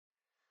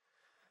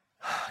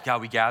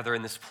God, we gather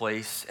in this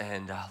place,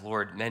 and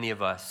Lord, many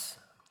of us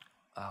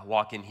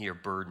walk in here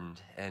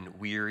burdened and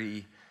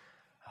weary,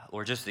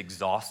 Lord, just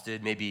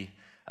exhausted, maybe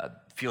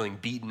feeling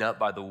beaten up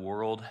by the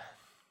world.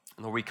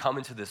 And Lord, we come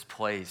into this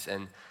place,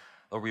 and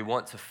Lord, we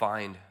want to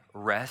find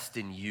rest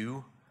in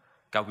you.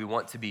 God, we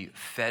want to be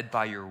fed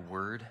by your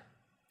word.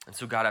 And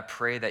so, God, I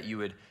pray that you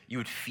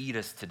would feed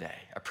us today.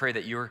 I pray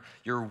that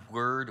your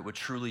word would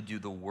truly do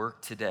the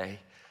work today.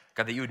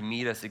 God, that you would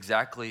meet us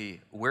exactly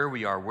where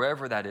we are,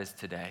 wherever that is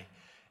today,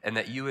 and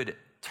that you would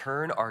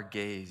turn our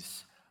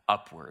gaze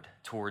upward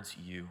towards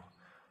you.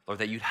 Lord,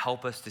 that you'd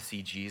help us to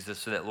see Jesus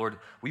so that, Lord,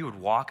 we would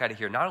walk out of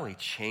here not only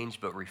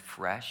changed, but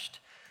refreshed.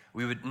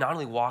 We would not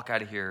only walk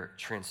out of here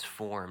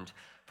transformed,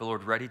 but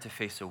Lord, ready to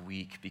face a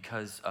week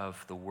because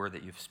of the word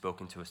that you've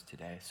spoken to us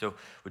today. So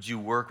would you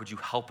work, would you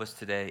help us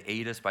today,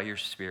 aid us by your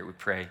Spirit, we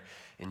pray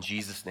in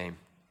Jesus' name,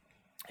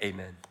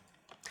 amen.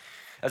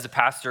 As a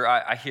pastor,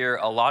 I hear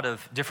a lot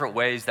of different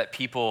ways that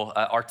people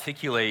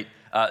articulate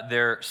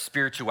their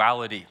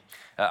spirituality.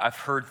 I've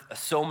heard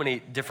so many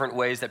different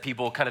ways that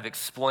people kind of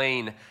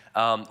explain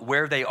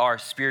where they are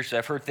spiritually.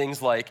 I've heard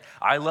things like,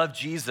 I love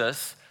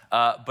Jesus,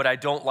 but I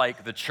don't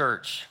like the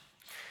church.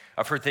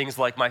 I've heard things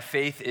like, my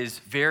faith is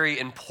very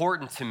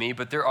important to me,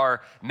 but there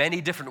are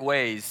many different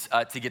ways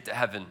to get to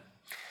heaven.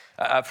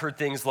 I've heard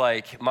things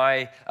like,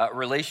 my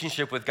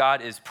relationship with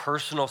God is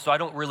personal, so I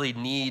don't really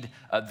need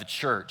the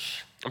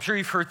church. I'm sure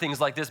you've heard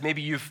things like this.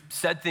 Maybe you've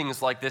said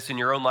things like this in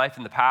your own life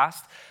in the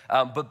past.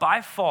 But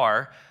by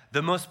far,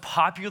 the most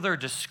popular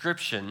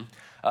description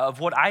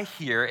of what I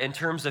hear in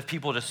terms of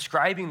people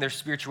describing their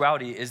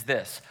spirituality is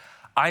this: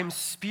 I'm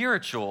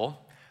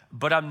spiritual,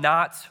 but I'm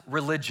not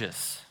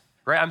religious,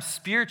 right? I'm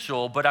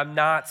spiritual, but I'm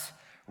not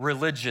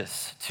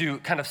religious, to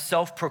kind of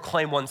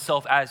self-proclaim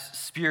oneself as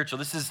spiritual.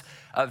 This is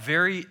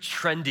very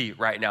trendy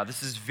right now.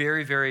 This is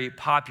very, very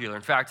popular.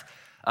 In fact,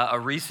 a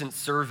recent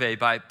survey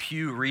by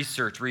Pew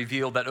Research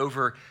revealed that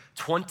over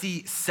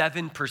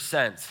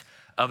 27%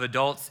 of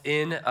adults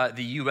in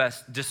the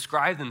U.S.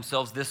 describe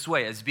themselves this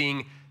way, as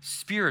being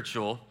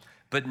spiritual,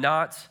 but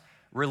not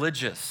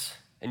religious.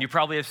 And you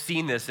probably have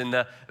seen this in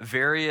the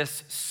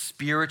various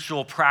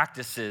spiritual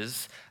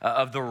practices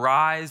of the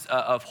rise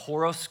of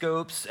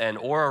horoscopes and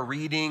aura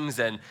readings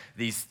and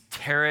these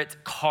tarot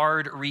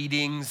card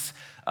readings,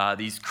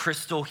 these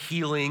crystal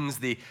healings,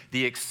 the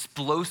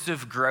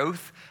explosive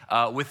growth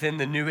within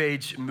the New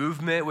Age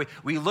movement.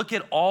 We look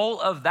at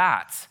all of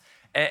that,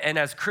 and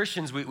as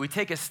Christians, we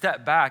take a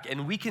step back,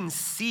 and we can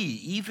see,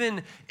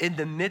 even in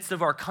the midst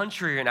of our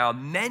country right now,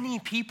 many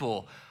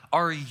people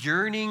are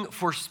yearning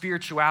for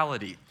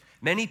spirituality.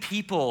 Many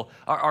people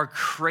are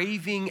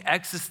craving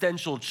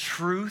existential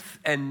truth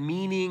and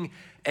meaning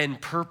and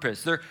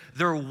purpose.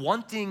 They're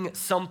wanting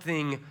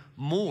something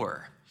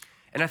more.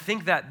 And I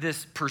think that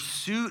this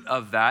pursuit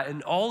of that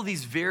and all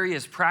these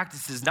various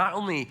practices not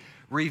only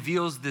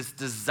reveals this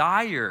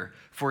desire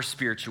for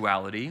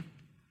spirituality,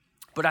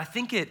 but I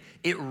think it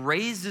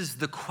raises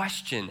the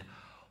question,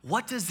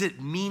 what does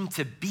it mean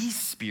to be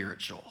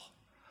spiritual?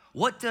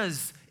 What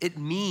does it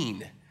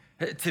mean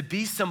to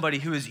be somebody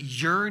who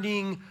is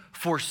yearning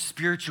for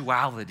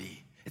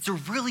spirituality? It's a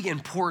really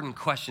important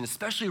question,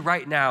 especially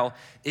right now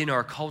in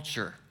our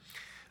culture.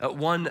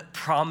 One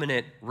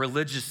prominent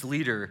religious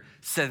leader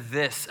said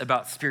this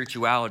about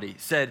spirituality,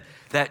 said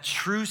that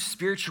true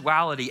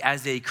spirituality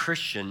as a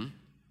Christian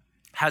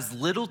has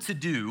little to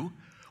do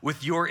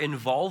with your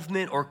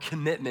involvement or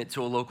commitment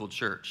to a local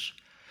church.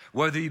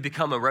 Whether you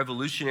become a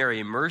revolutionary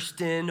immersed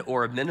in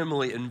or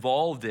minimally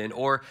involved in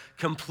or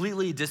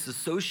completely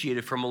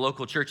disassociated from a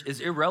local church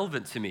is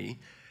irrelevant to me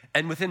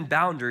and within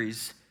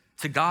boundaries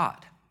to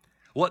God.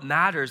 What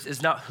matters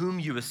is not whom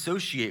you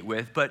associate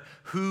with, but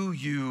who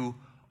you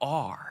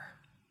are.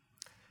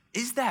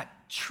 Is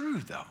that true,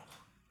 though?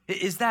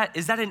 Is that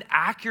an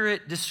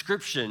accurate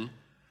description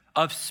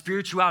of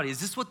spirituality?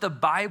 Is this what the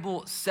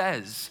Bible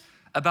says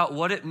about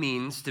what it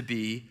means to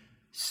be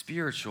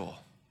spiritual?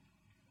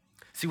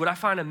 See, what I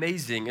find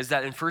amazing is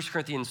that in 1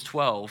 Corinthians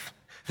 12,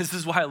 this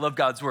is why I love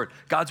God's word.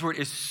 God's word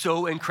is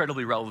so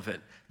incredibly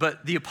relevant.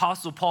 But the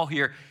Apostle Paul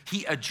here,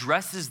 he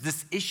addresses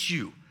this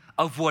issue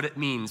of what it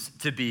means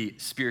to be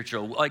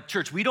spiritual. Like,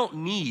 church, we don't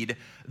need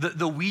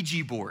the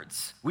Ouija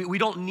boards. We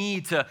don't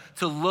need to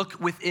look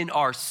within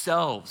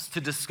ourselves to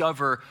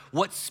discover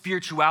what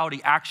spirituality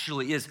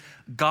actually is.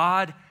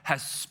 God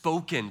has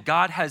spoken.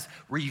 God has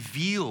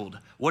revealed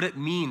what it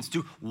means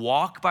to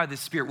walk by the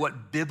Spirit,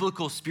 what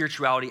biblical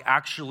spirituality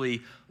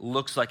actually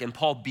looks like. And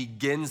Paul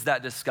begins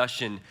that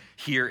discussion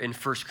here in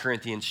 1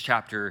 Corinthians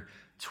chapter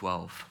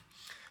 12.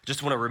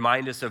 Just want to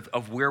remind us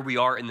of where we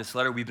are in this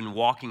letter. We've been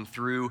walking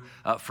through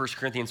 1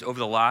 Corinthians over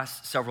the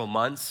last several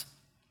months,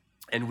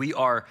 and we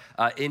are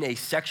in a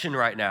section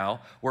right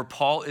now where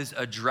Paul is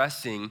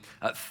addressing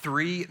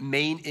three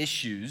main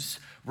issues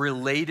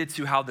related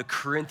to how the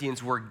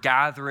Corinthians were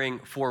gathering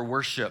for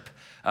worship.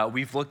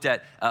 We've looked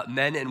at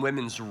men and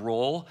women's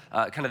role,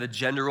 kind of the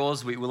gender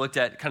roles. We looked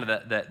at kind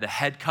of the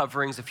head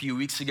coverings a few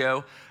weeks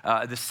ago.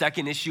 The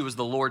second issue was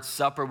the Lord's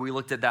Supper. We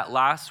looked at that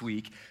last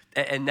week.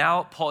 And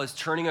now Paul is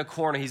turning a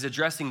corner. He's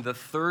addressing the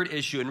third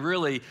issue, and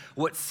really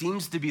what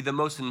seems to be the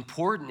most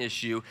important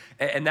issue,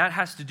 and that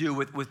has to do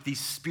with these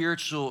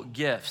spiritual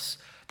gifts.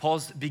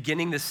 Paul's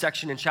beginning this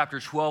section in chapter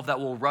 12 that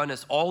will run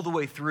us all the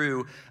way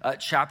through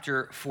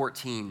chapter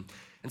 14.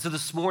 And so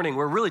this morning,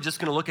 we're really just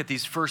going to look at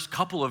these first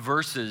couple of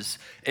verses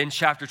in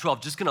chapter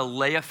 12, just going to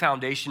lay a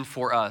foundation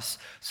for us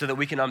so that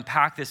we can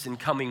unpack this in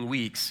coming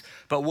weeks.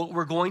 But what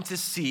we're going to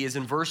see is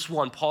in verse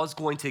 1, Paul is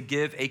going to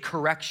give a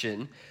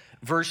correction.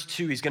 Verse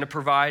 2, he's going to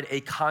provide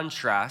a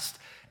contrast.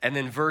 And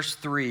then verse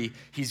 3,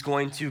 he's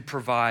going to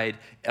provide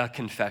a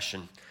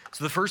confession.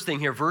 So the first thing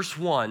here, verse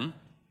 1,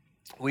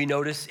 we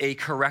notice a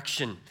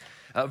correction.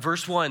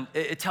 Verse 1,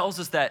 it tells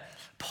us that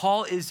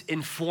Paul is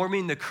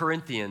informing the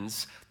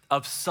Corinthians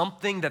of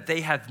something that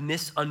they have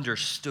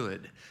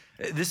misunderstood.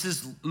 This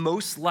is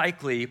most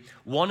likely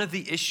one of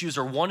the issues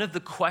or one of the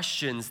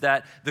questions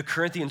that the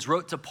Corinthians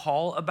wrote to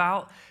Paul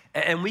about.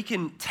 And we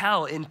can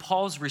tell in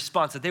Paul's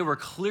response that they were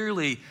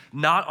clearly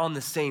not on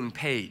the same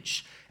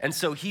page. And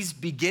so he's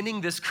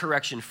beginning this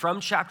correction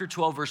from chapter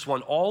 12, verse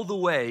 1, all the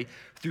way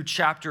through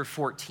chapter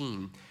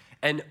 14.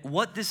 And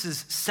what this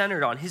is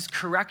centered on, his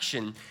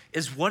correction,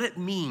 is what it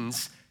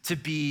means to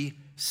be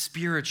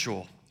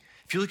spiritual.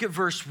 If you look at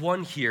verse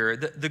 1 here,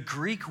 the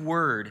Greek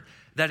word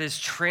that is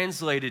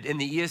translated in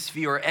the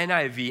ESV or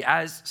NIV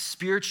as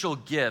spiritual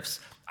gifts,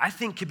 I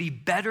think could be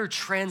better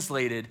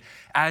translated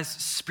as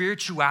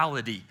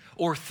spirituality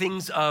or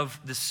things of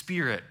the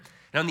Spirit.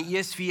 Now in the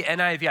ESV,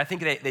 NIV, I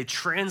think they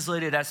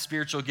translate it as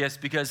spiritual gifts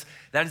because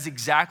that is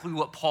exactly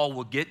what Paul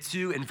will get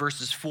to in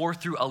verses 4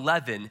 through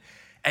 11.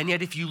 And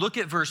yet if you look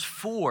at verse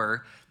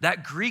 4,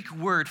 that Greek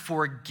word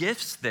for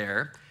gifts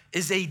there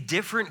is a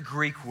different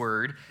Greek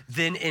word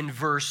than in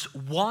verse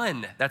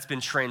 1 that's been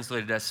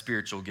translated as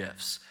spiritual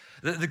gifts.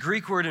 The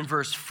Greek word in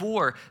verse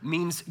 4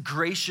 means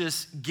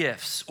gracious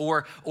gifts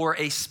or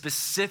a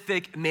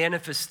specific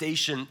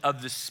manifestation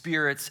of the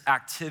Spirit's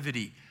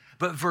activity.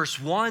 But verse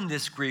 1,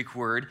 this Greek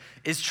word,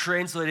 is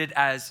translated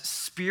as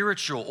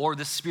spiritual or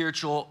the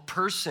spiritual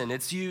person.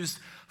 It's used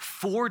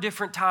 4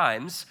 different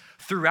times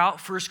throughout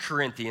 1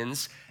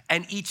 Corinthians,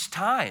 and each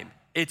time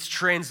it's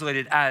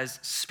translated as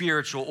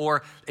spiritual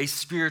or a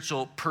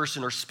spiritual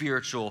person or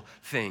spiritual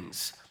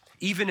things.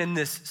 Even in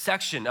this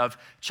section of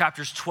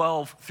chapters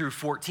 12 through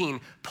 14,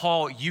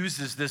 Paul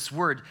uses this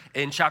word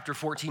in chapter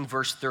 14,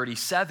 verse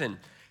 37. It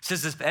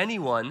says, if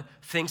anyone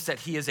thinks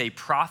that he is a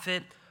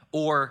prophet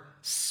or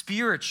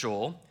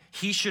spiritual,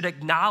 he should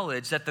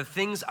acknowledge that the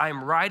things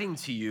I'm writing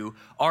to you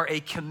are a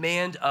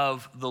command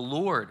of the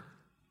Lord.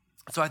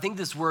 So I think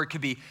this word could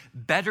be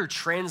better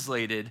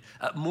translated,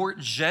 more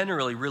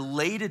generally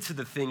related to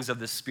the things of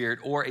the Spirit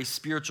or a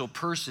spiritual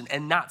person,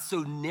 and not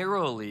so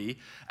narrowly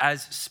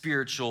as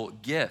spiritual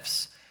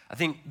gifts. I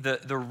think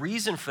the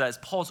reason for that is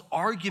Paul's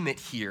argument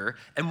here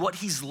and what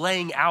he's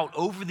laying out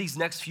over these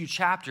next few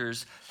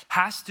chapters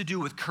has to do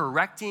with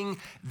correcting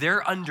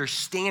their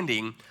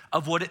understanding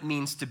of what it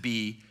means to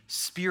be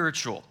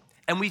spiritual.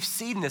 And we've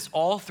seen this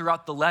all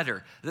throughout the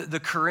letter. The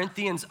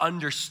Corinthians'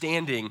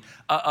 understanding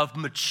of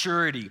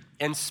maturity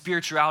and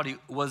spirituality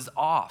was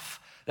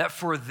off. That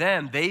for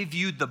them, they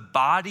viewed the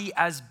body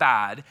as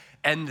bad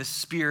and the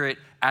spirit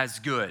as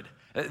good.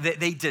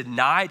 They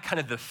denied kind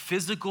of the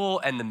physical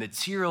and the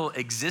material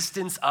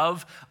existence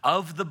of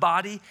the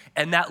body,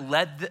 and that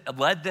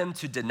led them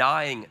to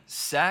denying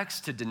sex,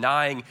 to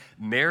denying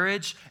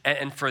marriage,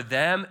 and for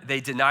them,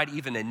 they denied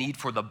even a need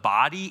for the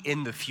body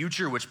in the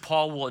future, which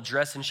Paul will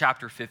address in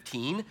chapter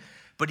 15.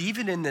 But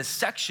even in this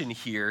section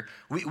here,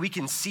 we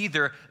can see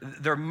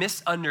their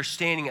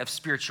misunderstanding of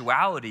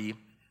spirituality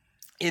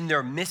in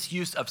their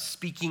misuse of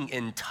speaking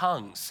in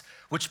tongues,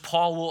 which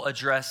Paul will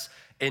address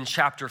in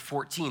chapter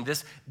 14,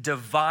 this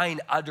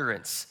divine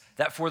utterance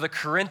that for the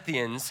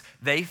Corinthians,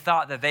 they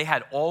thought that they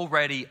had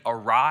already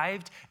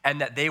arrived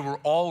and that they were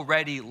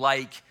already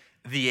like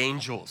the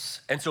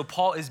angels. And so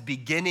Paul is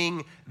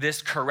beginning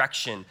this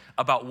correction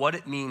about what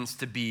it means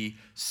to be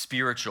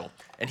spiritual.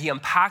 And he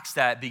unpacks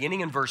that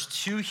beginning in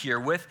verse 2 here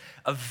with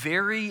a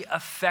very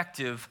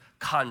effective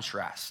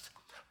contrast.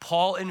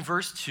 Paul in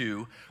verse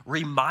 2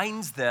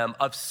 reminds them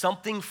of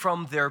something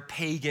from their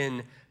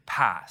pagan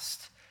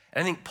past.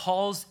 And I think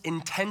Paul's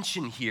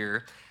intention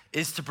here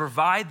is to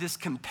provide this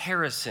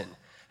comparison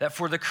that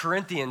for the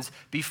Corinthians,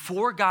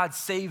 before God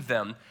saved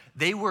them,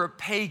 they were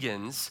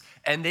pagans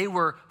and they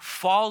were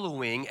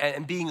following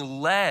and being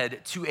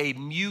led to a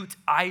mute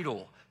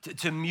idol,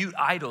 to mute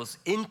idols,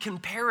 in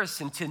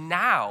comparison to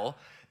now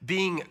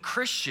being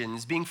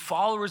Christians, being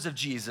followers of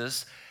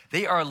Jesus.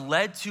 They are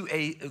led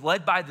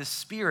by the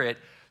Spirit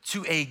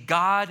to a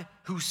God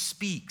who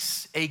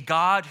speaks, a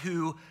God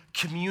who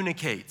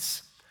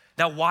communicates.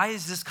 Now, why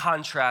is this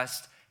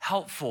contrast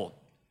helpful?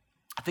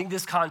 I think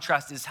this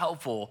contrast is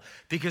helpful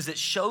because it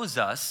shows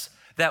us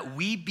that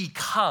we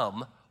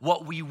become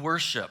what we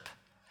worship.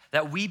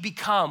 That we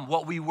become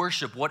what we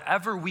worship.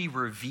 Whatever we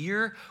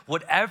revere,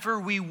 whatever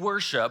we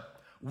worship,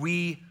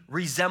 we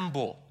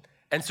resemble.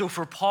 And so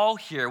for Paul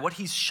here, what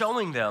he's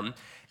showing them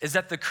is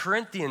that the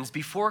Corinthians,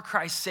 before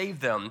Christ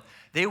saved them,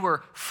 They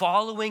were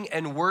following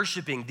and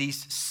worshiping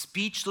these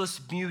speechless,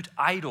 mute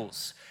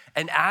idols.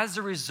 And as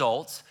a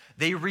result,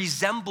 they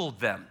resembled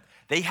them.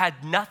 They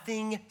had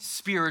nothing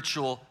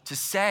spiritual to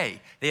say.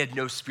 They had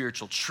no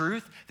spiritual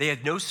truth. They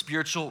had no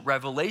spiritual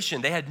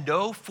revelation. They had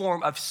no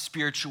form of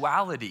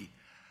spirituality.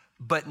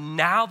 But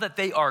now that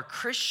they are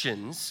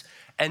Christians,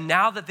 and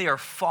now that they are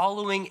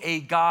following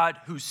a God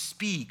who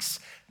speaks,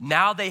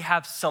 now they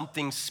have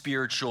something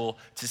spiritual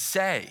to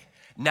say.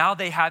 Now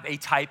they have a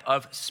type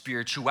of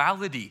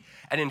spirituality.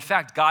 And in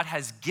fact, God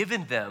has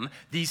given them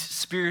these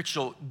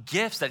spiritual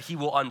gifts that he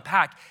will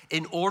unpack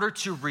in order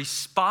to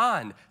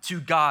respond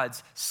to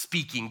God's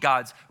speaking,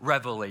 God's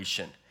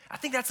revelation. I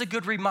think that's a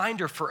good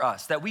reminder for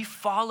us that we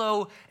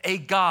follow a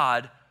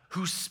God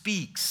who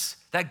speaks,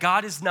 that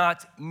God is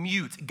not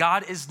mute,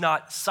 God is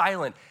not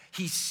silent.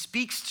 He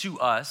speaks to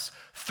us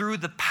through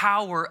the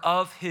power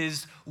of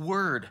his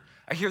word.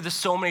 I hear this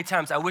so many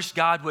times. I wish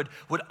God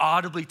would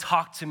audibly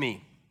talk to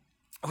me.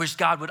 I wish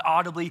God would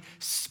audibly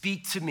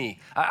speak to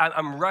me.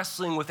 I'm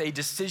wrestling with a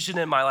decision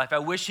in my life. I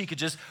wish he could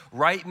just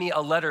write me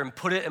a letter and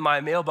put it in my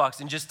mailbox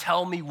and just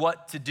tell me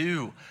what to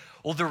do.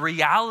 Well, the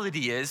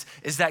reality is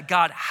that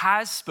God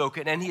has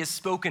spoken, and he has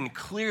spoken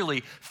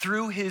clearly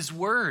through his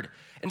word.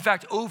 In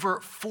fact, over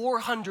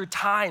 400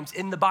 times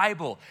in the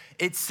Bible,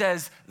 it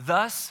says,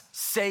 "Thus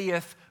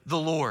saith the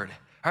Lord."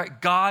 All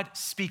right, God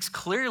speaks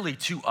clearly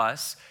to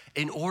us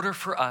in order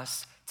for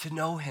us to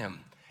know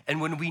him. And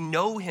when we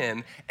know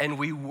him and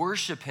we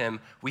worship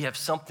him, we have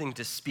something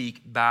to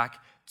speak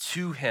back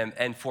to him.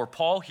 And for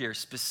Paul here,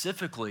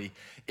 specifically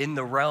in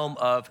the realm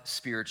of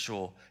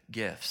spiritual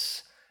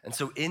gifts. And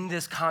so in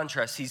this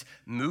contrast, he's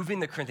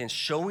moving the Corinthians,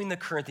 showing the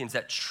Corinthians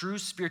that true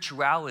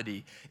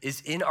spirituality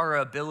is in our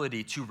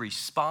ability to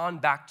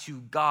respond back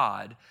to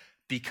God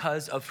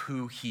because of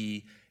who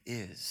he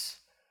is.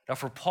 Now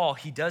for Paul,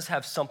 he does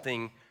have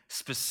something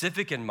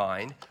specific in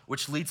mind,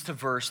 which leads to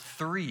verse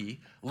 3,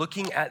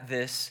 looking at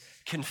this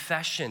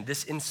confession,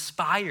 this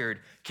inspired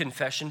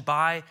confession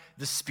by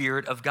the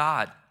Spirit of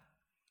God.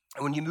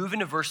 And when you move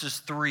into verses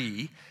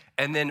 3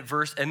 and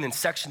then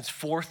sections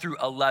 4 through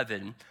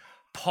 11,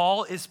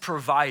 Paul is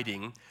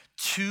providing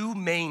two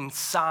main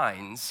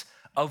signs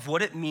of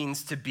what it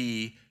means to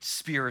be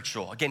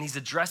spiritual. Again, he's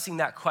addressing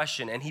that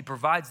question, and he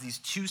provides these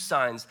two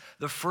signs.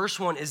 The first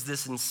one is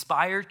this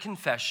inspired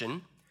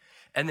confession,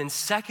 and then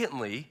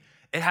secondly,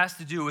 it has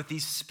to do with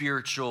these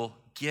spiritual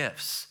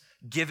gifts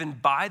given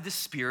by the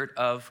Spirit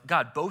of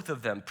God, both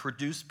of them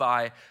produced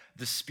by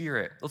the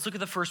Spirit. Let's look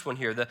at the first one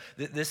here,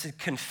 this is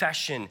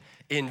confession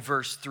in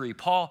verse 3.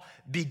 Paul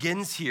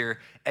begins here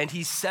and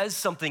he says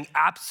something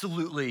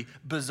absolutely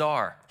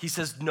bizarre. He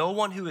says, no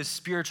one who is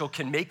spiritual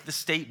can make the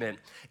statement,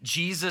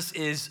 Jesus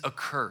is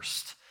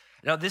accursed.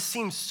 Now, this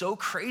seems so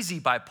crazy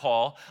by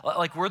Paul.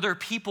 Like, were there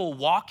people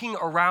walking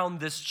around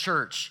this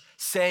church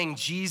saying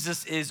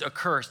Jesus is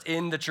accursed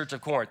in the church of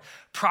Corinth?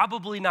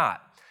 Probably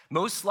not.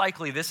 Most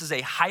likely, this is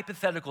a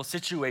hypothetical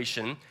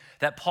situation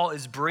that Paul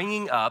is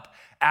bringing up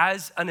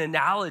as an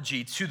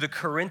analogy to the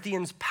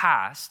Corinthians'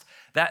 past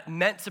that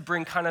meant to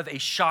bring kind of a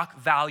shock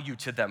value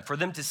to them, for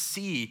them to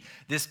see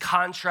this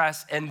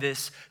contrast and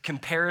this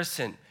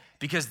comparison.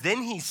 Because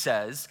then he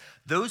says,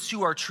 those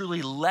who are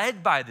truly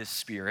led by the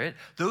Spirit,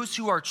 those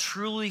who are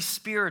truly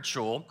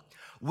spiritual,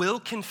 will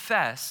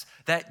confess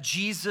that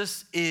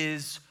Jesus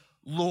is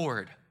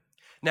Lord.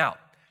 Now,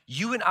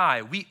 you and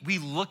I, we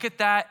look at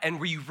that and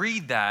we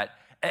read that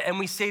and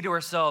we say to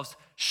ourselves,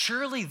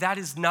 surely that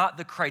is not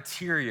the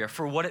criteria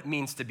for what it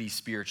means to be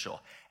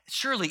spiritual.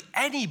 Surely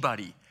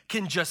anybody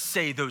can just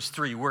say those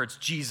three words,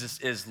 Jesus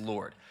is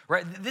Lord,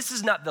 right? This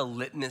is not the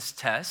litmus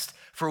test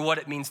for what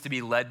it means to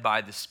be led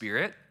by the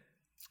Spirit.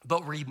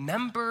 But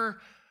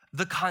remember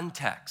the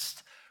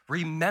context.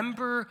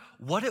 Remember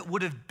what it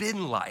would have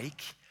been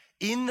like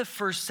in the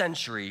first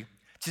century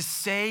to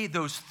say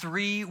those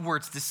three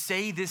words, to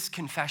say this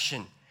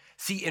confession.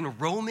 See, in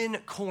Roman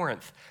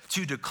Corinth,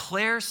 to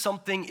declare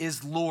something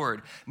is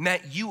Lord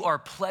meant you are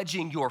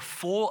pledging your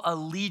full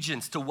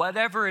allegiance to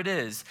whatever it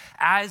is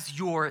as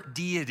your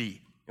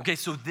deity. Okay,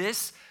 so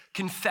this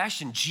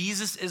confession,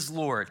 Jesus is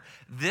Lord,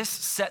 this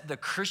set the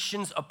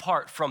Christians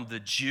apart from the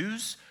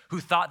Jews who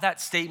thought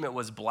that statement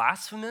was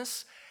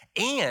blasphemous,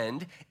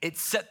 and it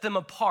set them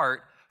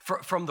apart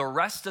from the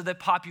rest of the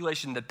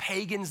population, the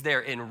pagans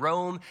there in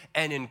Rome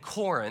and in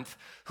Corinth,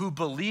 who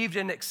believed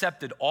and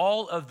accepted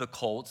all of the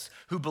cults,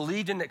 who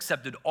believed and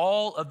accepted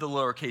all of the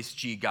lowercase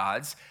g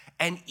gods,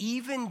 and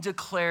even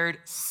declared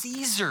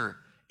Caesar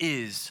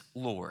is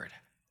Lord.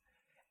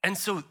 And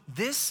so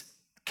this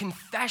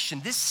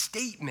confession, this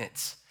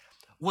statement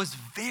was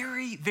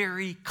very,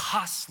 very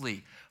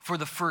costly for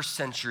the first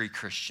century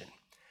Christian.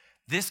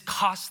 This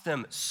cost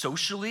them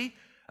socially.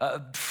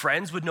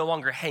 Friends would no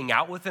longer hang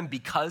out with them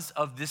because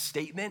of this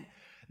statement.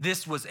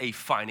 This was a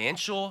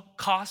financial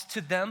cost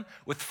to them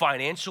with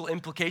financial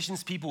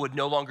implications. People would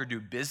no longer do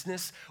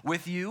business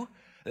with you.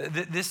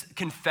 This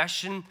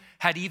confession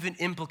had even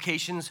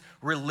implications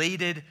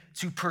related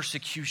to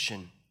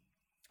persecution.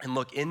 And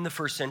look, in the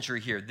first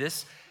century here,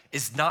 this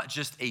is not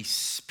just a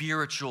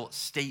spiritual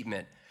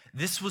statement.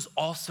 this was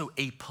also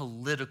a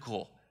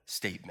political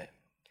statement.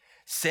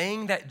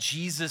 Saying that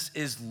Jesus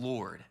is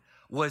Lord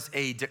was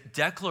a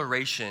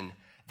declaration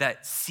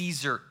that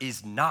Caesar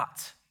is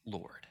not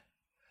Lord.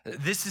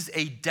 This is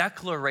a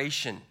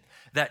declaration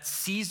that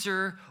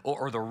Caesar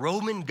or the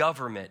Roman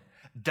government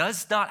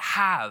does not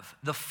have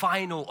the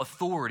final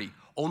authority,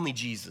 only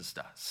Jesus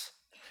does.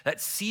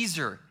 That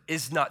Caesar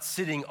is not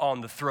sitting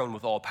on the throne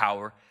with all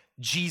power,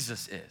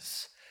 Jesus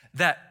is.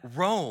 That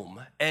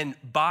Rome, and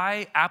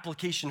by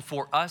application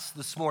for us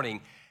this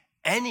morning,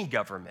 any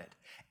government,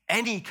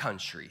 any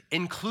country,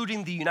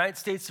 including the United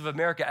States of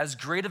America, as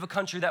great of a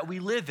country that we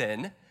live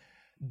in,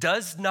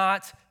 does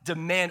not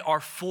demand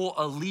our full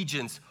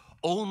allegiance.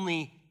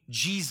 Only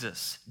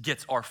Jesus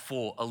gets our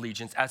full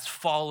allegiance as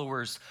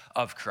followers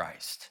of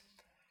Christ.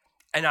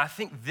 And I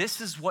think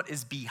this is what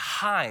is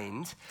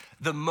behind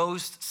the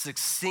most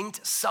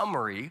succinct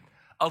summary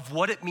of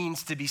what it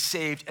means to be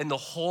saved in the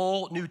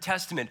whole New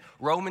Testament,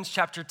 Romans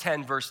chapter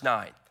 10, verse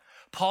 9.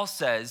 Paul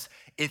says,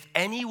 if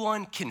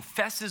anyone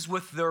confesses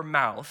with their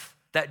mouth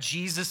that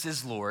Jesus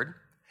is Lord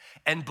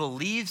and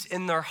believes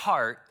in their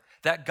heart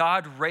that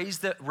God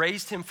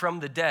raised him from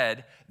the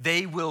dead,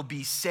 they will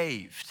be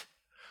saved.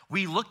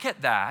 We look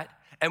at that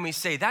and we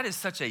say, that is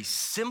such a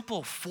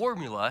simple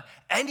formula.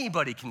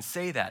 Anybody can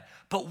say that.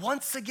 But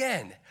once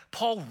again,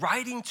 Paul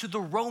writing to the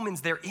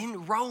Romans, they're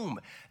in Rome.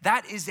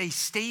 That is a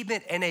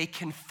statement and a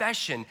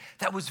confession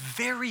that was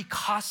very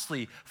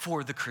costly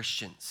for the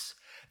Christians.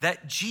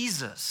 That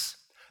Jesus,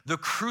 the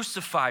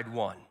crucified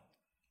one,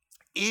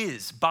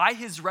 is, by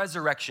his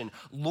resurrection,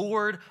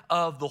 Lord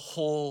of the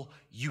whole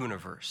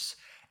universe.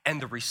 And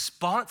the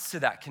response to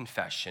that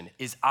confession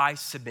is, I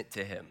submit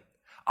to him.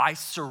 I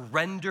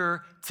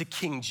surrender to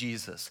King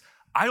Jesus.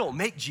 I don't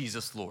make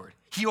Jesus Lord.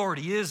 He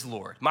already is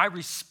Lord. My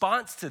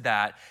response to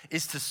that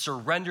is to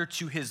surrender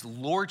to his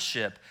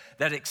lordship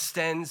that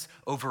extends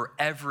over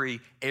every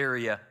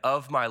area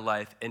of my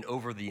life and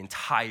over the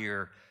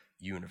entire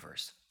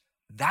universe.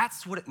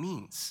 That's what it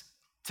means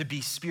to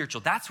be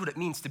spiritual. That's what it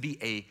means to be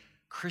a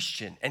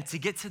Christian. And to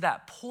get to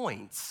that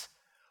point,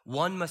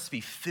 one must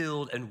be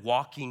filled and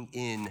walking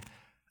in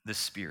the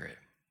Spirit.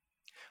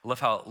 I love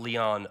how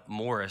Leon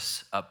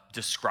Morris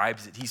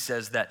describes it. He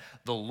says that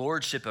the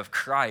lordship of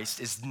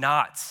Christ is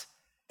not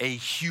a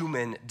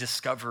human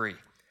discovery.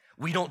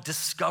 We don't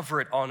discover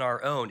it on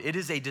our own. It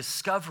is a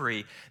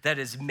discovery that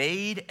is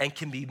made and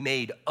can be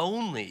made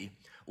only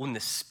when the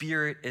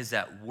Spirit is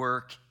at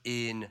work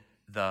in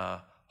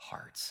the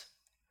heart.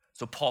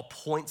 So Paul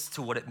points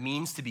to what it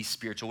means to be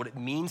spiritual, what it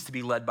means to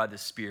be led by the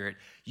Spirit.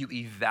 You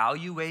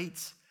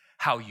evaluate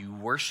how you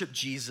worship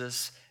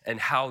Jesus and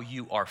how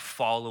you are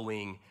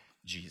following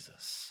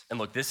Jesus. And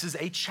look, this is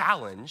a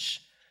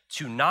challenge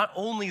to not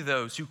only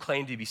those who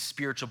claim to be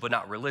spiritual but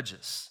not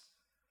religious.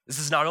 This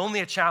is not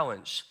only a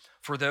challenge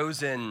for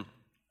those in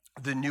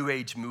the New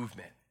Age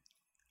movement.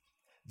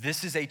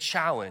 This is a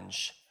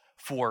challenge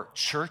for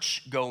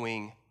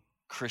church-going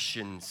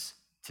Christians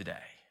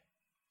today.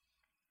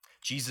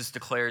 Jesus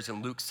declares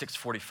in Luke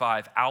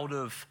 6:45, out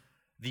of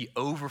the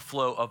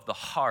overflow of the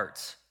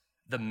heart,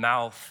 the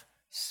mouth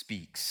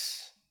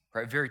speaks.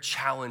 Right? Very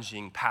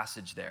challenging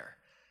passage there.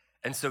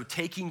 And so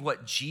taking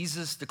what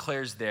Jesus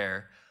declares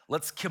there,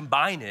 let's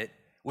combine it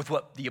with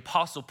what the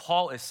Apostle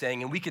Paul is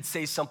saying, and we could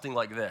say something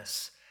like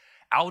this.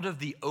 Out of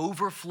the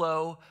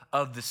overflow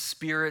of the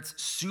Spirit's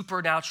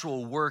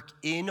supernatural work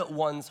in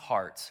one's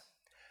heart,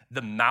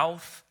 the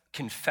mouth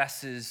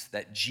confesses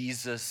that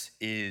Jesus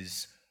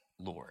is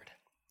Lord.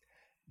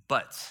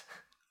 But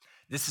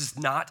this is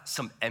not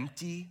some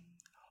empty,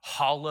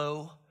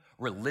 hollow,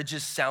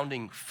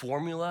 religious-sounding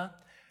formula.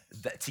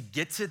 That to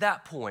get to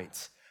that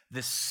point,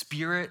 the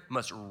Spirit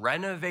must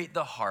renovate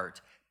the heart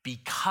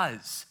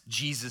because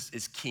Jesus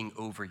is king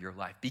over your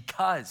life,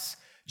 because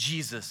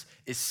Jesus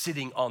is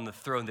sitting on the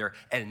throne there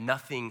and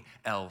nothing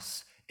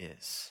else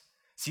is.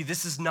 See,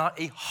 this is not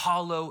a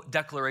hollow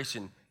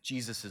declaration,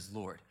 Jesus is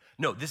Lord.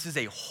 No, this is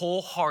a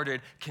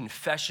wholehearted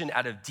confession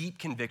out of deep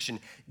conviction.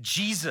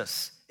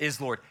 Jesus is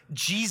Lord.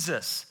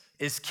 Jesus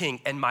is king,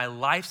 and my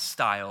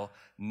lifestyle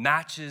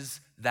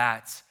matches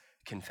that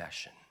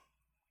confession.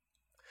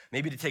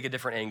 Maybe to take a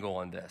different angle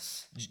on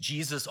this,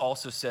 Jesus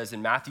also says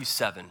in Matthew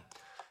 7,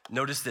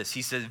 notice this,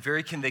 he says,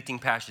 very convicting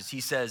passage, he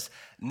says,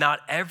 not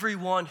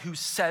everyone who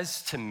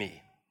says to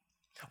me,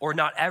 or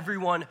not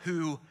everyone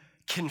who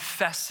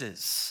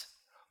confesses,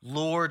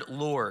 Lord,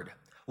 Lord,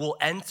 will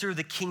enter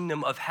the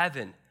kingdom of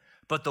heaven,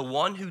 but the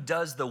one who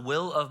does the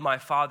will of my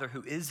Father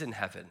who is in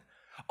heaven.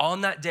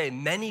 On that day,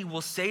 many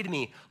will say to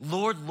me,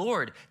 Lord,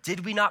 Lord,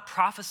 did we not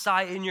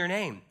prophesy in your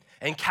name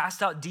and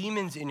cast out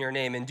demons in your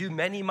name and do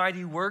many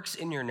mighty works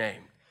in your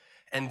name?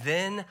 And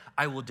then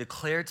I will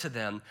declare to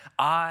them,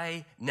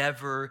 I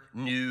never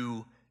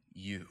knew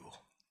you.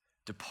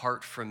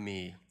 Depart from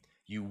me,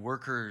 you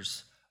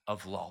workers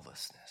of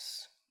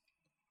lawlessness.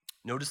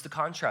 Notice the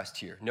contrast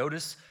here.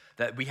 Notice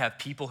that we have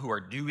people who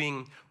are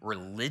doing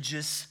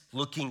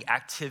religious-looking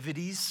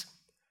activities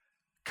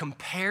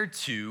compared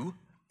to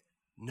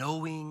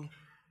knowing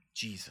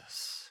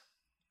Jesus.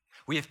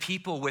 We have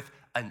people with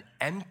an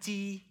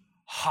empty,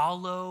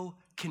 hollow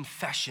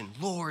confession,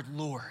 Lord,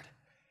 Lord,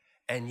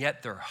 and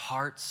yet their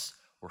hearts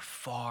were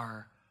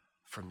far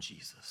from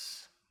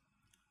Jesus.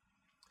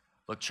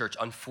 Look, church,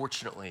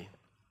 unfortunately,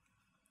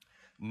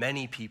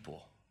 many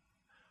people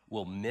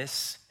will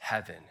miss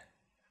heaven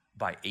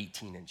by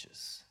 18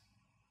 inches.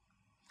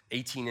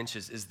 18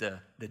 inches is the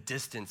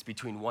distance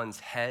between one's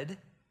head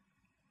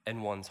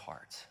and one's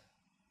heart.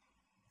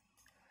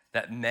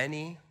 That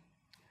many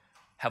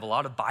have a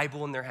lot of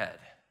Bible in their head,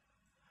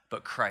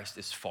 but Christ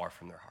is far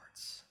from their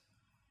hearts.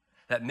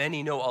 That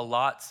many know a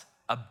lot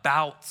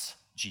about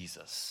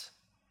Jesus,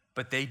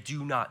 but they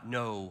do not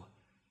know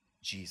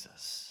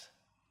Jesus.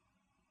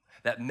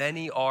 That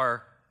many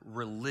are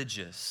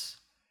religious,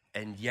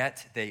 and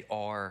yet they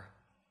are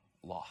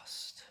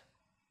lost.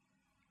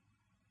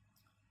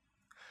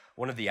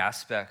 One of the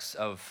aspects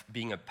of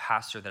being a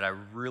pastor that I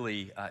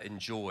really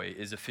enjoy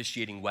is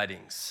officiating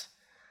weddings.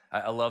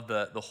 I love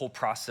the whole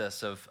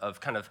process of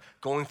kind of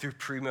going through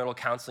premarital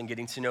counseling,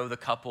 getting to know the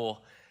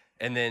couple,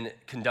 and then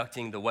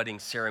conducting the wedding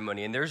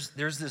ceremony. And there's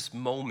this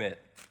moment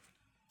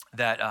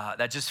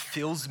that just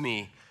fills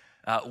me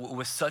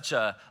with such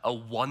a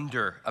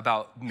wonder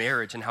about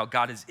marriage and how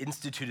God has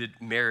instituted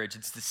marriage.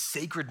 It's the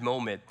sacred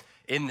moment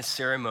in the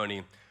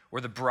ceremony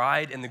where the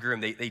bride and the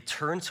groom, they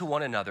turn to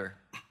one another,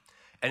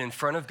 and in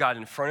front of God,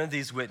 in front of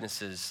these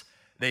witnesses,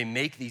 they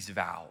make these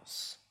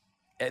vows,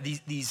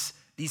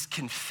 these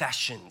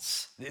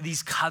confessions,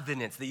 these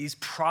covenants, these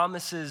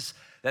promises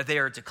that they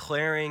are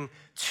declaring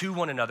to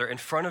one another in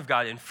front of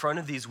God, in front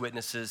of these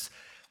witnesses.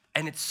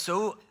 And it's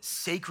so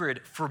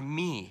sacred for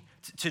me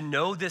to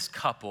know this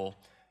couple,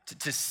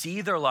 to see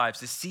their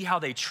lives, to see how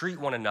they treat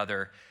one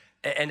another,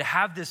 and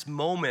have this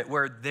moment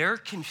where their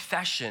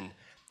confession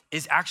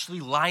is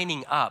actually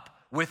lining up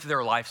with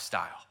their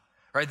lifestyle,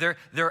 right?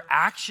 Their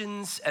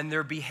actions and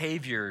their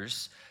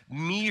behaviors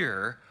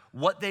mirror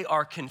what they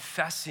are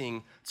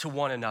confessing to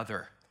one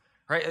another,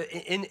 right?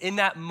 In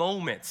that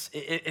moment,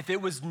 if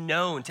it was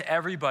known to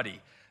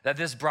everybody that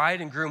this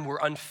bride and groom were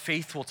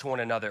unfaithful to one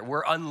another,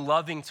 were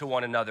unloving to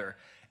one another,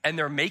 and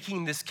they're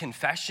making this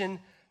confession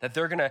that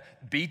they're gonna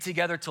be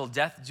together till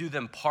death do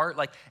them part,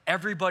 like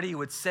everybody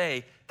would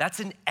say, that's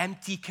an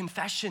empty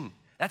confession.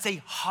 That's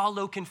a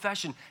hollow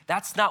confession.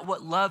 That's not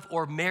what love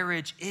or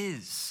marriage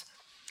is.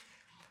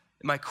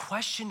 My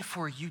question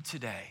for you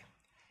today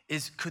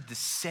is, could the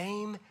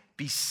same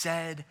be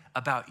said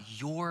about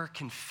your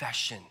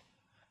confession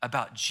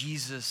about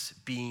Jesus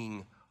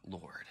being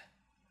Lord?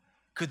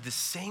 Could the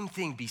same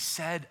thing be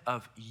said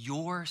of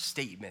your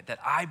statement that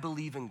I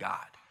believe in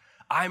God,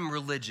 I'm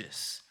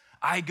religious,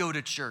 I go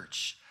to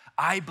church,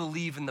 I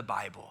believe in the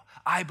Bible,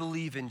 I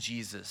believe in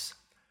Jesus,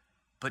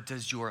 but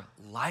does your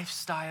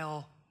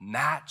lifestyle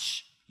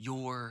match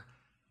your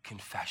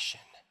confession?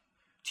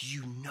 Do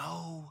you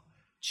know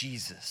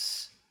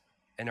Jesus,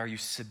 and are you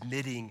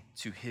submitting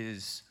to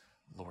his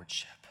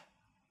lordship?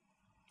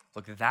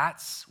 Look,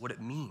 that's what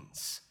it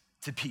means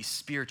to be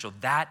spiritual.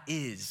 That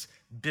is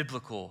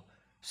biblical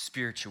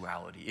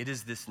spirituality. It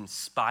is this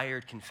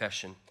inspired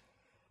confession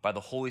by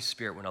the Holy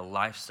Spirit when a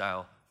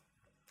lifestyle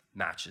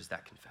matches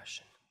that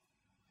confession.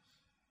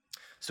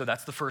 So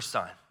that's the first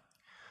sign.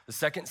 The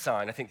second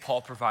sign I think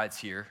Paul provides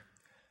here,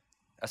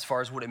 as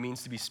far as what it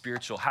means to be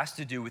spiritual, has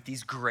to do with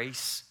these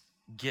grace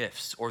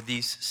gifts or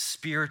these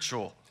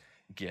spiritual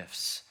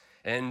gifts.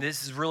 And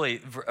this is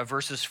really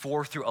verses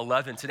 4 through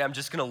 11. Today I'm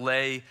just gonna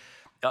lay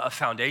a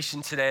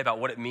foundation today about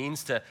what it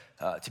means to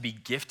be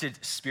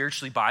gifted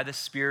spiritually by the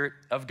Spirit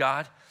of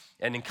God.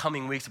 And in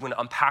coming weeks, I'm gonna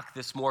unpack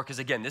this more, because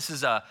again, this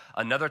is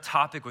another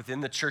topic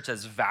within the church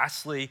that's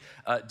vastly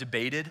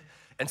debated.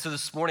 And so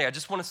this morning, I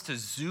just want us to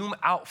zoom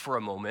out for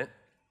a moment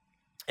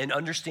and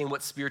understand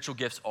what spiritual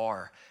gifts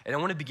are. And I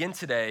want to begin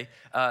today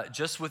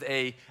just with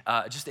a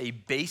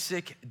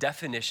basic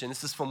definition.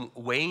 This is from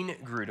Wayne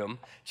Grudem,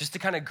 just to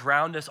kind of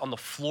ground us on the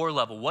floor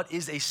level. What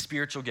is a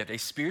spiritual gift? A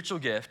spiritual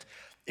gift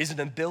is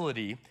an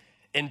ability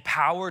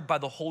empowered by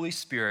the Holy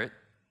Spirit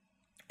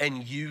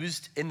and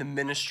used in the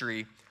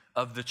ministry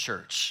of the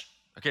church.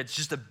 Okay, it's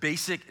just a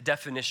basic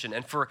definition.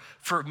 And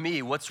for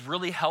me, what's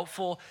really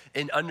helpful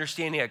in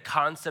understanding a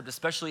concept,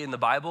 especially in the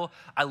Bible,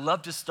 I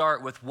love to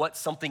start with what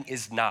something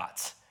is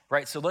not,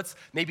 right? So let's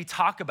maybe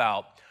talk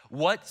about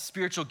what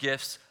spiritual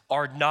gifts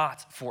are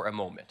not for a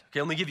moment.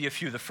 Okay, let me give you a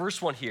few. The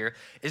first one here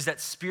is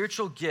that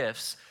spiritual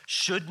gifts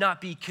should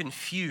not be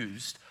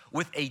confused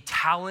with a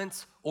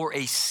talent or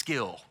a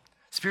skill.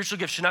 Spiritual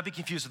gifts should not be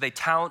confused with a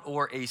talent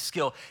or a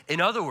skill.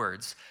 In other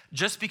words,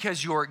 just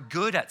because you're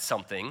good at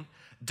something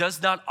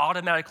does not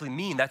automatically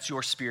mean that's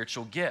your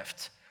spiritual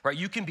gift, right?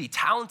 You can be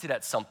talented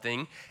at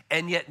something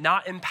and yet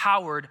not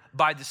empowered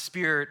by the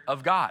Spirit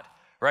of God,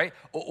 right?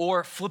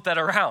 Or flip that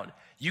around.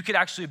 You could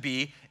actually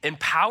be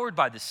empowered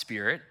by the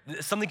Spirit.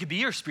 Something could be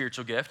your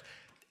spiritual gift,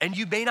 and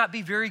you may not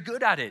be very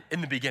good at it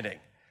in the beginning.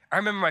 I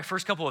remember my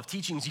first couple of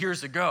teachings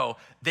years ago,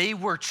 they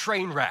were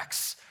train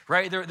wrecks,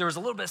 right? There was a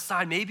little bit of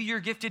sign, maybe you're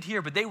gifted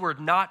here, but they were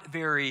not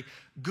very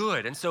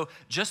good. And so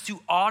just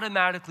to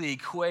automatically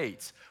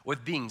equate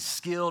with being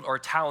skilled or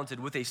talented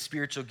with a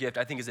spiritual gift,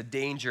 I think is a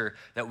danger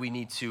that we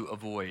need to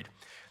avoid.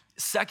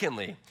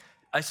 Secondly,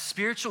 a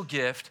spiritual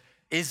gift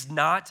is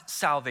not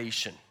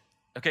salvation.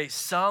 Okay,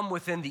 some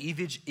within the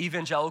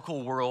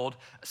evangelical world,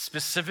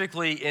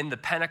 specifically in the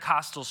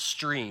Pentecostal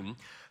stream,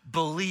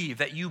 believe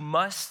that you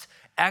must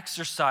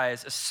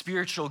exercise a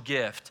spiritual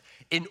gift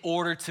in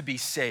order to be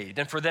saved.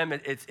 And for them,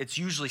 it's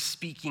usually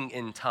speaking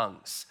in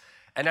tongues.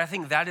 And I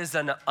think that is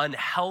an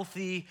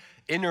unhealthy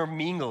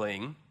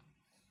intermingling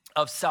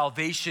of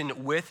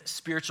salvation with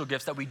spiritual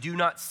gifts that we do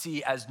not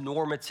see as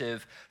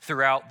normative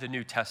throughout the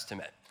New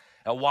Testament.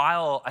 Now,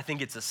 while I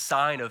think it's a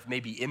sign of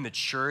maybe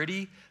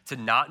immaturity to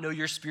not know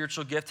your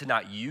spiritual gift, to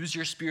not use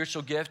your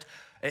spiritual gift,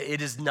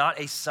 it is not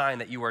a sign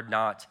that you are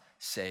not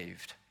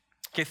saved.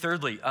 Okay,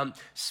 thirdly,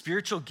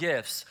 spiritual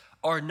gifts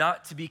are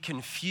not to be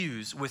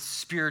confused with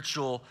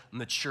spiritual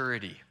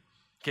maturity.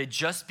 Okay,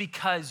 just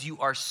because you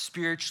are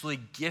spiritually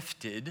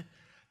gifted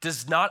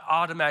does not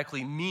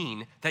automatically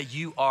mean that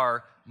you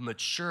are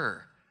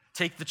mature.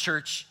 Take the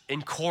church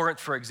in Corinth,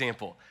 for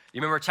example. You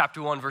remember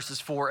chapter 1,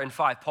 verses 4 and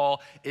 5.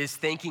 Paul is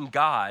thanking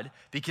God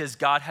because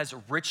God has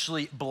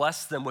richly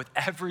blessed them with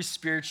every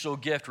spiritual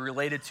gift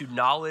related to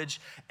knowledge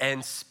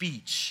and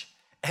speech.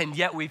 And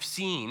yet we've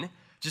seen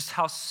just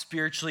how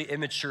spiritually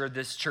immature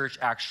this church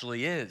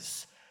actually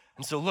is.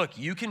 And so look,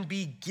 you can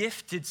be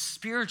gifted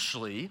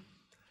spiritually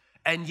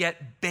and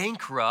yet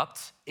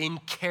bankrupt in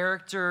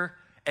character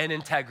and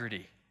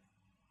integrity.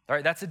 All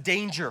right, that's a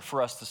danger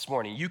for us this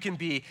morning. You can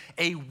be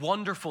a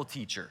wonderful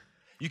teacher.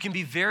 You can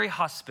be very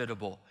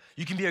hospitable.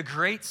 You can be a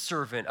great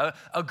servant,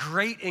 a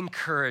great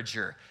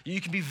encourager.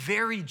 You can be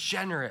very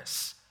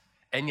generous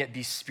and yet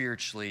be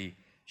spiritually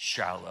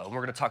shallow. And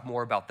we're going to talk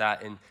more about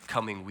that in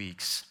coming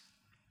weeks.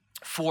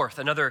 Fourth,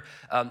 another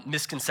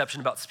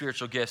misconception about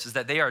spiritual gifts is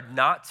that they are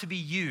not to be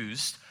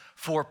used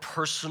for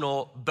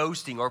personal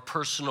boasting or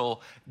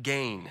personal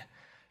gain.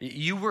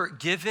 You were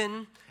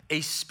given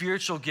a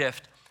spiritual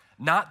gift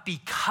not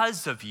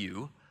because of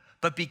you,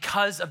 but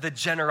because of the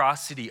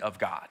generosity of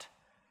God.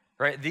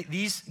 Right?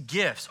 These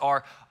gifts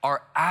are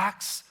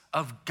acts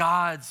of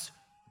God's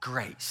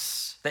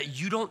grace, that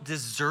you don't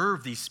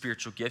deserve these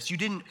spiritual gifts. You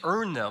didn't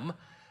earn them.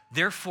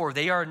 Therefore,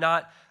 they are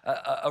not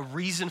a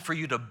reason for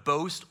you to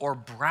boast or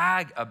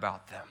brag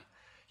about them.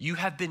 You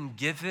have been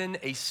given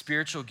a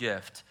spiritual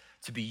gift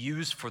to be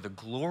used for the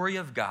glory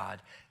of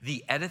God,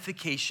 the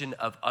edification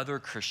of other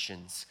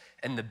Christians,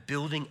 and the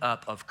building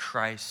up of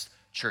Christ's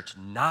church,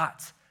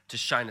 not to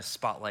shine a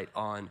spotlight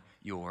on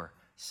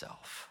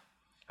yourself.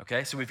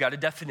 Okay, so we've got a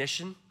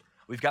definition.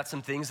 We've got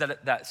some things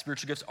that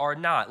spiritual gifts are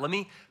not. Let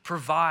me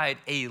provide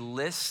a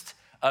list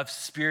of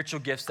spiritual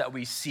gifts that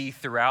we see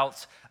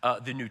throughout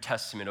the New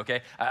Testament,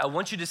 okay? I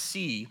want you to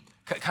see,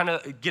 kind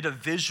of get a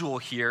visual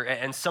here,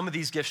 and some of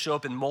these gifts show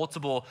up in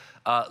multiple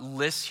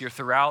lists here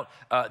throughout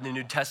the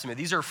New Testament.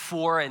 These are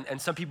 4,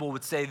 and some people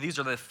would say these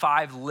are the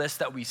 5 lists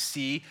that we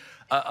see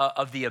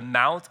of the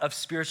amount of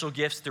spiritual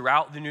gifts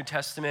throughout the New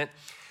Testament.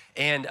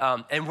 And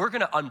we're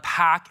going to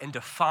unpack and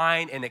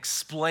define and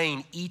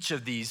explain each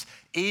of these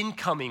in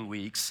coming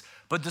weeks.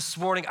 But this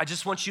morning, I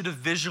just want you to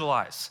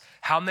visualize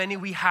how many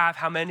we have,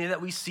 how many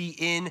that we see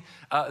in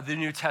the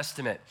New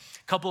Testament.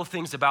 A couple of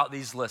things about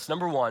these lists.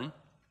 Number one,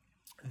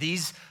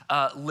 these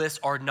lists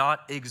are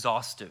not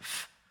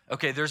exhaustive.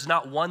 Okay, there's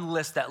not one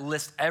list that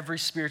lists every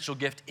spiritual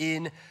gift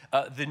in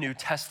the New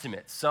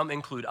Testament. Some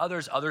include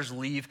others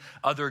leave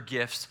other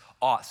gifts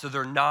off. So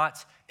they're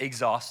not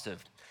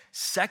exhaustive.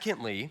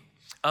 Secondly,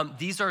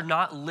 these are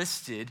not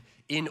listed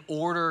in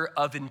order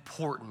of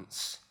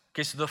importance.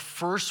 Okay, so the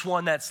first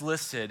one that's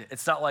listed,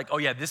 it's not like, oh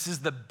yeah, this is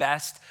the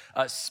best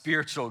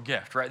spiritual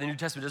gift, right? The New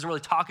Testament doesn't really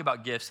talk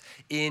about gifts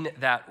in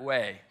that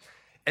way.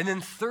 And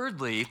then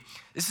thirdly,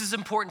 this is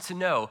important to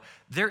know,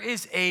 there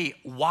is a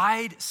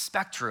wide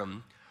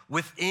spectrum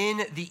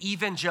within the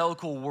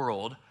evangelical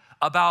world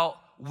about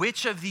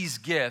which of these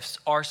gifts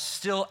are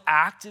still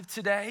active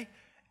today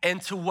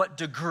and to what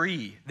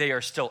degree they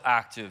are still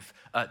active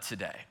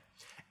today.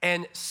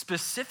 And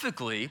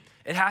specifically,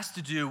 it has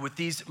to do with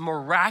these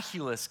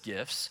miraculous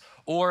gifts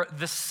or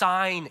the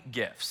sign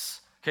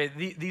gifts.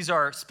 Okay, these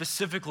are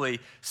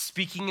specifically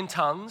speaking in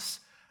tongues,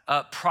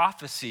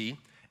 prophecy,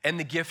 and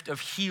the gift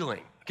of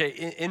healing.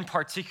 Okay, in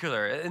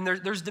particular, and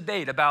there's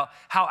debate about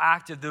how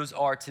active those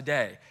are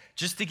today.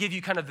 Just to give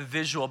you kind of a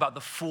visual about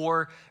the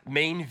 4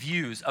 main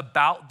views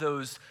about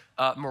those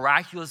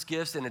miraculous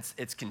gifts and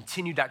its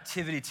continued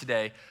activity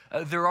today,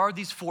 there are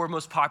these 4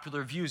 most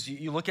popular views.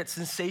 You look at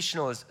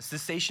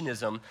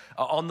cessationism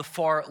on the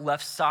far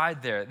left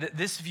side there.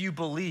 This view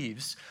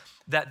believes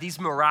that these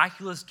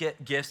miraculous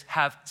gifts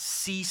have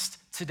ceased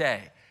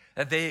today,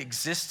 that they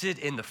existed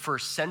in the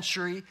first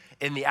century,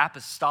 in the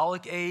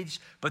apostolic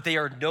age, but they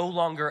are no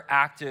longer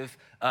active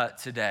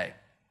today.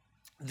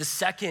 The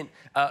second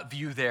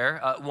view there,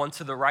 one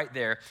to the right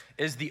there,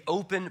 is the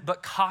open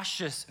but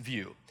cautious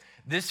view.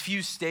 This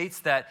view states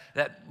that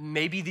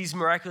maybe these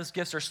miraculous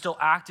gifts are still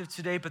active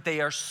today, but they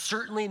are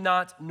certainly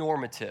not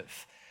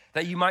normative.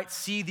 That you might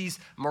see these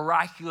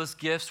miraculous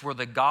gifts where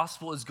the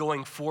gospel is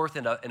going forth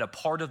in a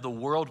part of the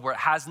world where it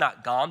has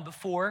not gone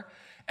before,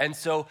 And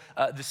so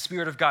the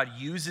Spirit of God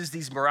uses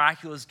these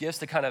miraculous gifts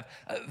to kind of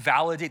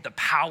validate the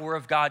power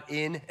of God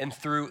in and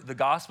through the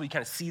gospel. You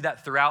kind of see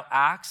that throughout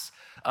Acts,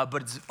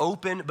 but it's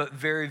open, but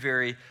very,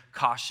 very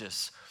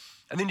cautious.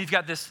 And then you've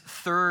got this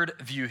third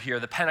view here,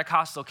 the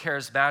Pentecostal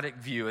charismatic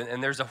view,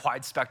 and there's a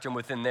wide spectrum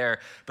within there,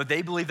 but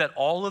they believe that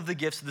all of the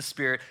gifts of the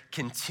Spirit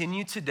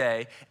continue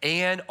today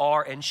and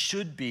are and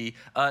should be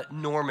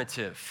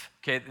normative.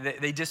 Okay,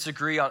 they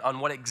disagree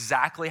on what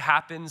exactly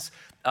happens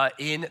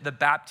in the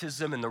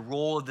baptism and the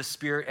role of the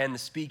Spirit and the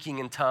speaking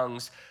in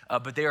tongues,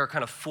 but they are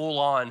kind of full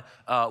on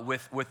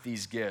with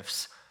these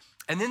gifts.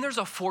 And then there's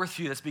a fourth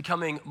view that's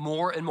becoming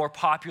more and more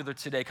popular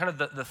today, kind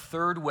of the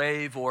third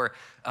wave, or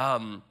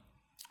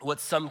what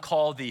some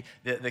call the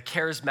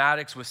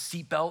charismatics with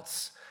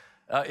seatbelts,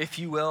 if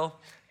you will.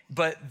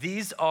 But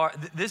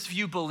this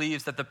view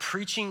believes that the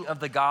preaching of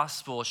the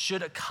gospel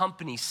should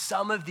accompany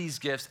some of these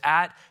gifts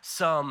at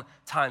some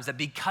times, that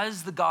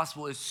because the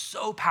gospel is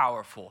so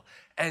powerful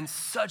and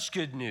such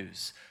good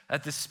news,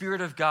 that the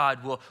Spirit of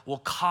God will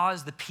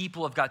cause the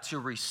people of God to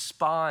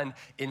respond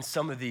in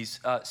some of these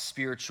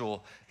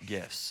spiritual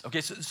gifts.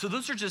 Okay, so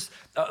those are just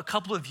a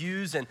couple of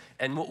views, and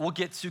we'll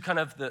get to kind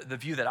of the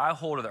view that I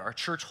hold, or that our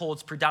church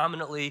holds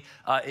predominantly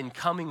in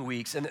coming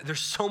weeks. And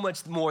there's so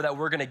much more that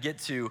we're gonna get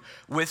to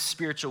with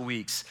spiritual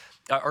weeks,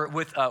 or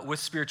with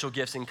spiritual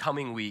gifts in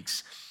coming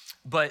weeks.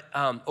 But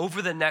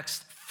over the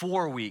next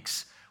 4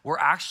 weeks, we're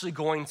actually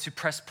going to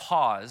press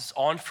pause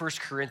on 1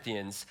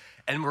 Corinthians,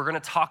 and we're gonna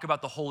talk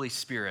about the Holy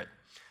Spirit.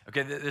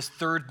 Okay, this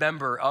third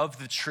member of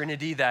the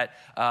Trinity that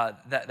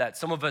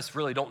some of us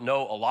really don't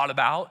know a lot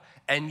about,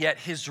 and yet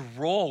his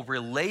role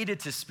related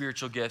to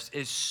spiritual gifts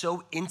is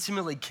so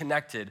intimately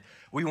connected.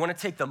 We wanna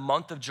take the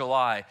month of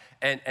July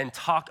and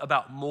talk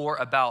more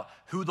about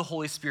who the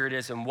Holy Spirit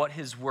is and what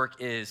his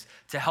work is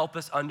to help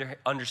us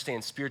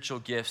understand spiritual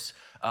gifts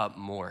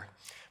more.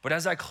 But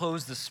as I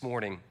close this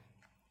morning,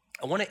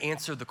 I want to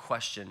answer the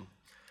question,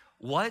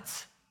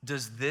 what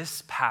does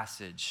this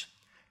passage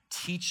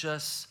teach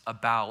us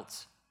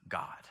about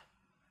God?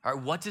 All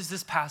right, what does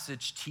this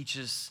passage teach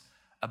us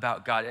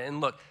about God?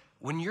 And look,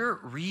 when you're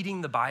reading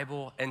the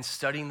Bible and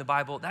studying the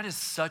Bible, that is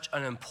such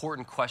an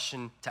important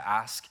question to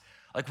ask.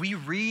 Like, we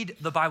read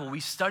the Bible, we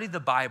study the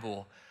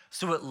Bible,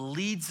 so it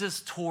leads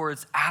us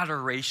towards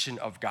adoration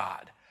of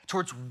God,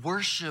 towards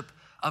worship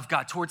of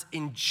God, towards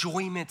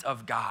enjoyment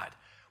of God.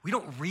 We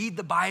don't read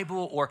the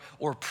Bible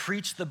or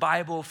preach the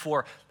Bible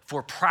for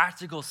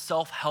practical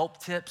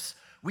self-help tips.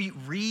 We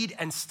read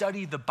and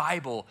study the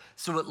Bible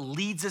so it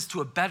leads us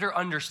to a better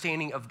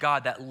understanding of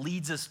God that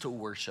leads us to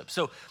worship.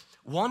 So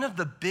one of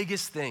the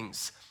biggest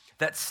things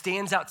that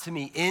stands out to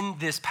me in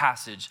this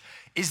passage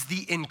is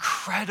the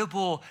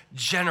incredible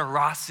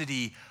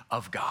generosity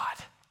of God.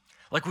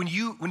 Like when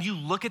you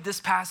look at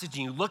this passage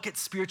and you look at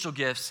spiritual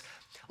gifts,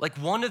 like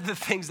one of the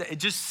things that it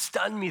just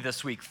stunned me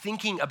this week,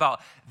 thinking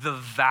about the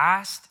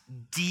vast,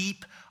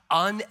 deep,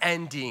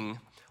 unending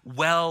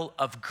well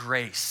of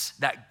grace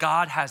that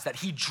God has, that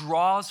he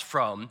draws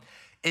from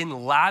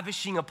in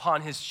lavishing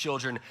upon his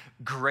children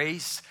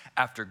grace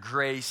after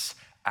grace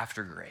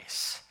after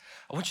grace.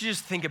 I want you to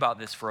just think about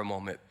this for a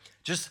moment,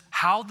 just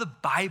how the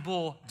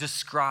Bible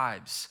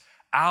describes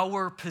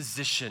our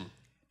position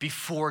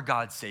before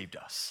God saved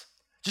us.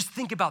 Just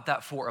think about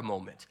that for a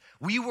moment.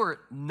 We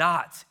were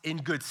not in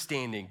good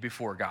standing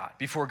before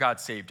God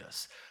saved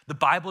us. The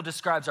Bible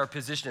describes our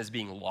position as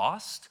being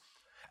lost,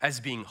 as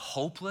being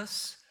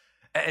hopeless,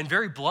 and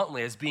very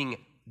bluntly, as being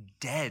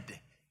dead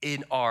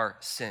in our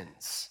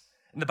sins.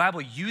 And the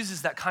Bible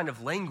uses that kind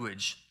of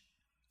language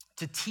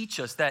to teach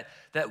us that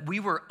we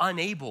were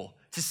unable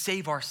to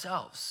save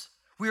ourselves.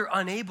 We are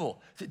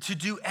unable to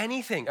do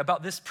anything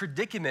about this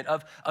predicament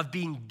of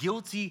being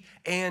guilty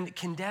and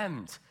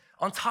condemned.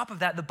 On top of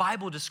that, the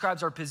Bible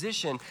describes our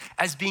position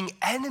as being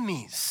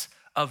enemies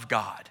of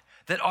God,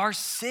 that our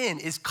sin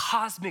is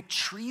cosmic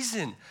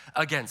treason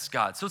against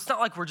God. So it's not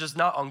like we're just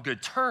not on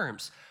good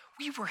terms.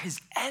 We were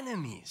his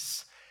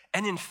enemies.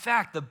 And in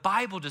fact, the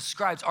Bible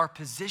describes our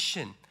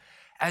position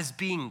as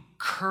being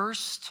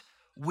cursed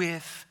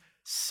with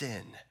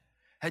sin.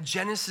 At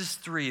Genesis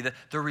 3,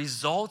 the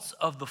results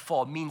of the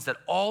fall means that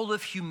all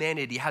of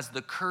humanity has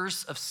the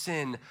curse of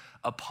sin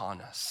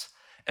upon us.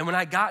 And when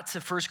I got to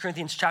 1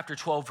 Corinthians chapter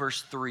 12,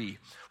 verse 3,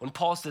 when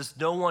Paul says,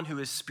 no one who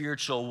is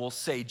spiritual will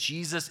say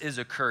Jesus is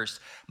accursed,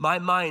 my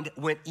mind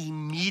went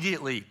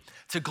immediately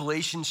to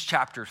Galatians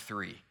chapter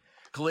 3.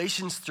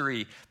 Galatians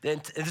 3,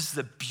 and this is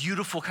a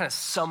beautiful kind of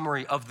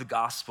summary of the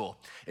gospel.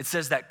 It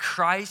says that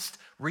Christ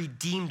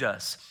redeemed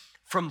us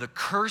from the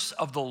curse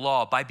of the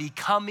law by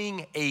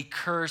becoming a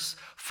curse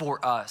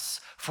for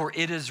us. For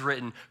it is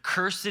written,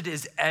 cursed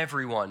is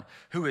everyone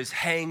who is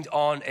hanged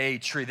on a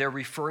tree. They're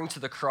referring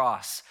to the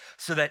cross,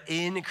 so that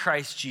in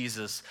Christ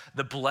Jesus,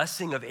 the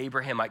blessing of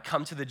Abraham might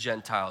come to the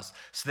Gentiles,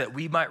 so that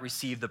we might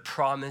receive the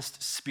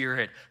promised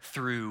Spirit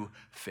through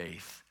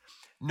faith.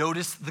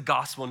 Notice the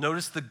gospel,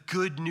 notice the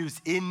good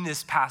news in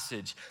this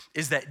passage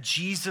is that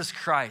Jesus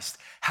Christ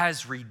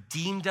has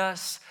redeemed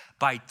us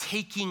by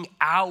taking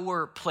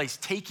our place,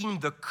 taking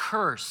the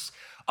curse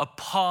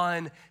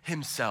upon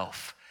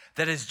himself.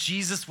 That as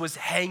Jesus was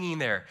hanging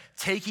there,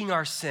 taking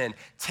our sin,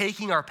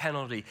 taking our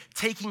penalty,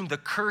 taking the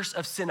curse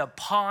of sin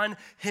upon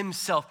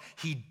himself,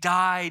 he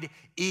died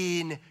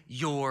in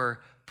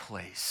your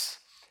place.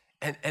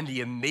 And the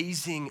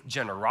amazing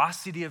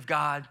generosity of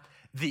God,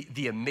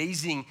 the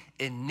amazing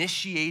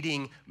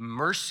initiating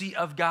mercy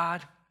of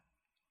God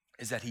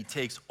is that he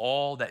takes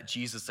all that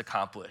Jesus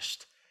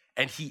accomplished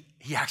and he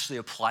actually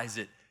applies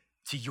it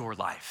to your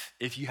life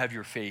if you have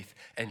your faith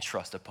and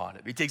trust upon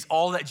it. He takes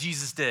all that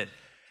Jesus did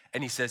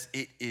and he says,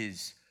 it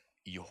is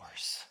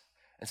yours.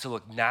 And so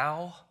look,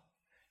 now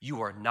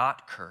you are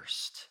not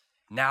cursed.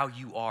 Now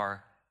you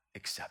are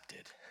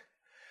accepted.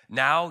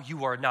 Now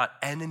you are not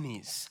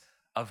enemies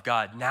of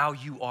God. Now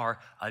you are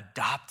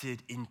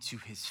adopted into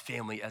his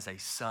family as a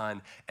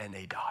son and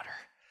a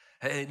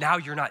daughter. Now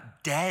you're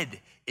not dead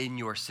in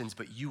your sins,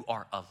 but you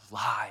are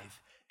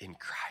alive in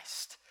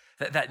Christ.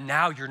 That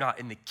now you're not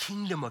in the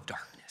kingdom of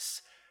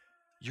darkness.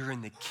 You're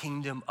in the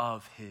kingdom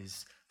of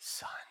his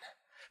son.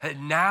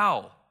 And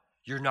now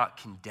you're not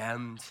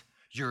condemned.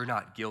 You're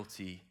not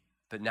guilty.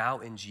 But now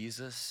in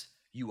Jesus,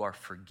 you are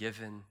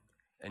forgiven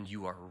and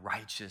you are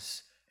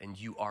righteous and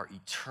you are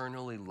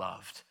eternally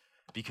loved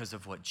because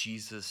of what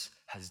Jesus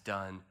has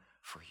done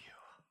for you.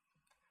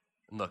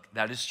 And look,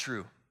 that is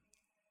true.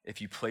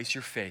 If you place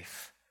your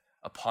faith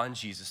upon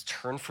Jesus,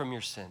 turn from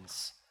your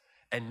sins,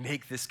 and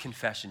make this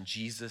confession,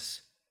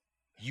 Jesus,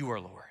 you are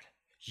Lord,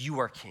 you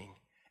are King,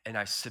 and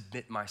I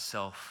submit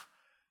myself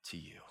to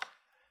you.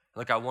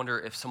 Look, I wonder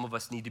if some of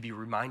us need to be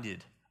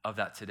reminded of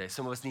that today.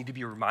 Some of us need to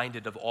be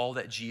reminded of all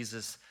that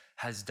Jesus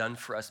has done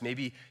for us.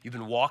 Maybe you've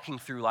been walking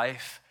through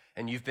life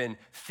and you've been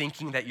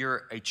thinking that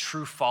you're a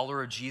true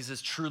follower of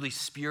Jesus, truly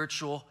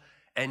spiritual,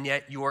 and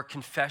yet your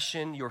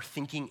confession, your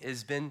thinking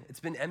it's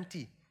been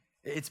empty.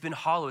 It's been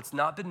hollow. It's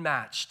not been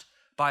matched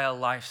by a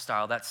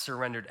lifestyle that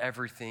surrendered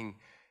everything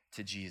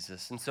to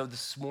Jesus. And so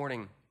this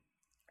morning,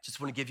 I just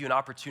want to give you an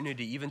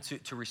opportunity even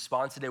to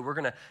respond today. We're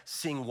going to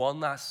sing one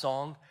last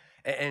song.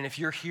 And if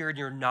you're here and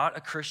you're not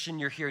a Christian,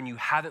 you're here and you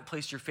haven't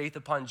placed your faith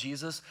upon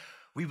Jesus,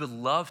 we would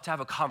love to have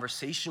a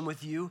conversation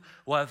with you.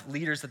 We'll have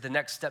leaders at the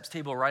Next Steps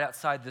table right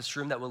outside this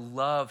room that would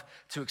love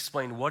to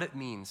explain what it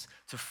means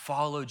to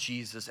follow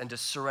Jesus and to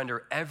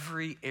surrender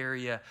every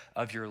area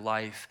of your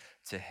life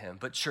to him.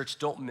 But church,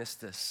 don't miss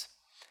this.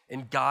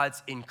 In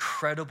God's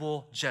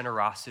incredible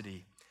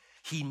generosity,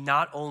 he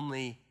not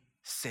only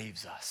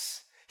saves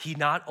us, he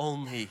not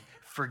only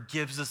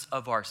forgives us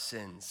of our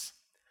sins,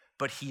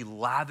 but he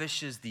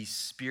lavishes these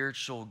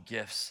spiritual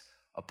gifts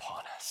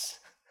upon us.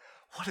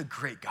 What a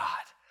great God.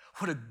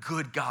 What a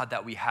good God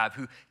that we have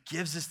who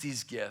gives us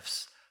these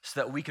gifts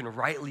so that we can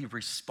rightly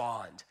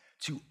respond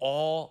to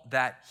all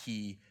that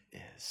he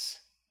is.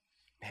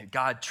 Man,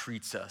 God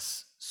treats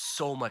us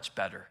so much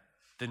better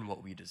than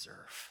what we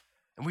deserve.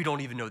 And we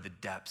don't even know the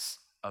depths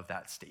of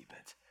that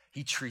statement.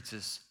 He treats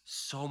us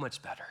so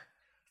much better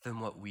than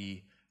what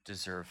we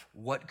deserve.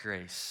 What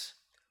grace,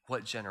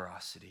 what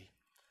generosity,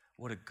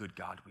 what a good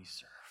God we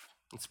serve.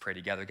 Let's pray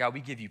together. God,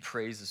 we give you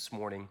praise this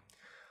morning.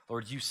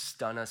 Lord, you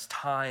stun us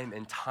time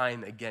and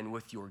time again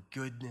with your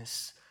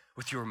goodness,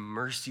 with your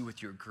mercy,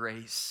 with your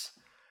grace.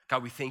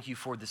 God, we thank you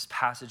for this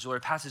passage, Lord, a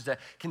passage that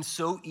can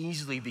so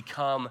easily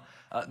become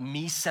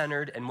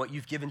me-centered and what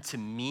you've given to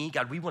me.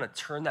 God, we want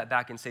to turn that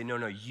back and say,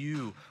 no,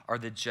 you are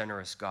the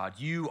generous God.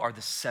 You are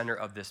the center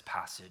of this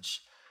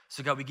passage.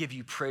 So God, we give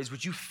you praise.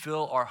 Would you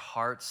fill our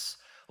hearts,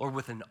 Lord,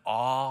 with an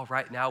awe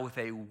right now, with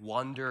a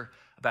wonder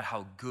about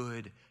how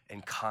good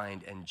and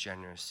kind and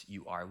generous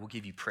you are. We'll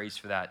give you praise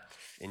for that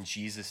in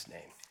Jesus' name.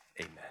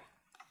 Amen.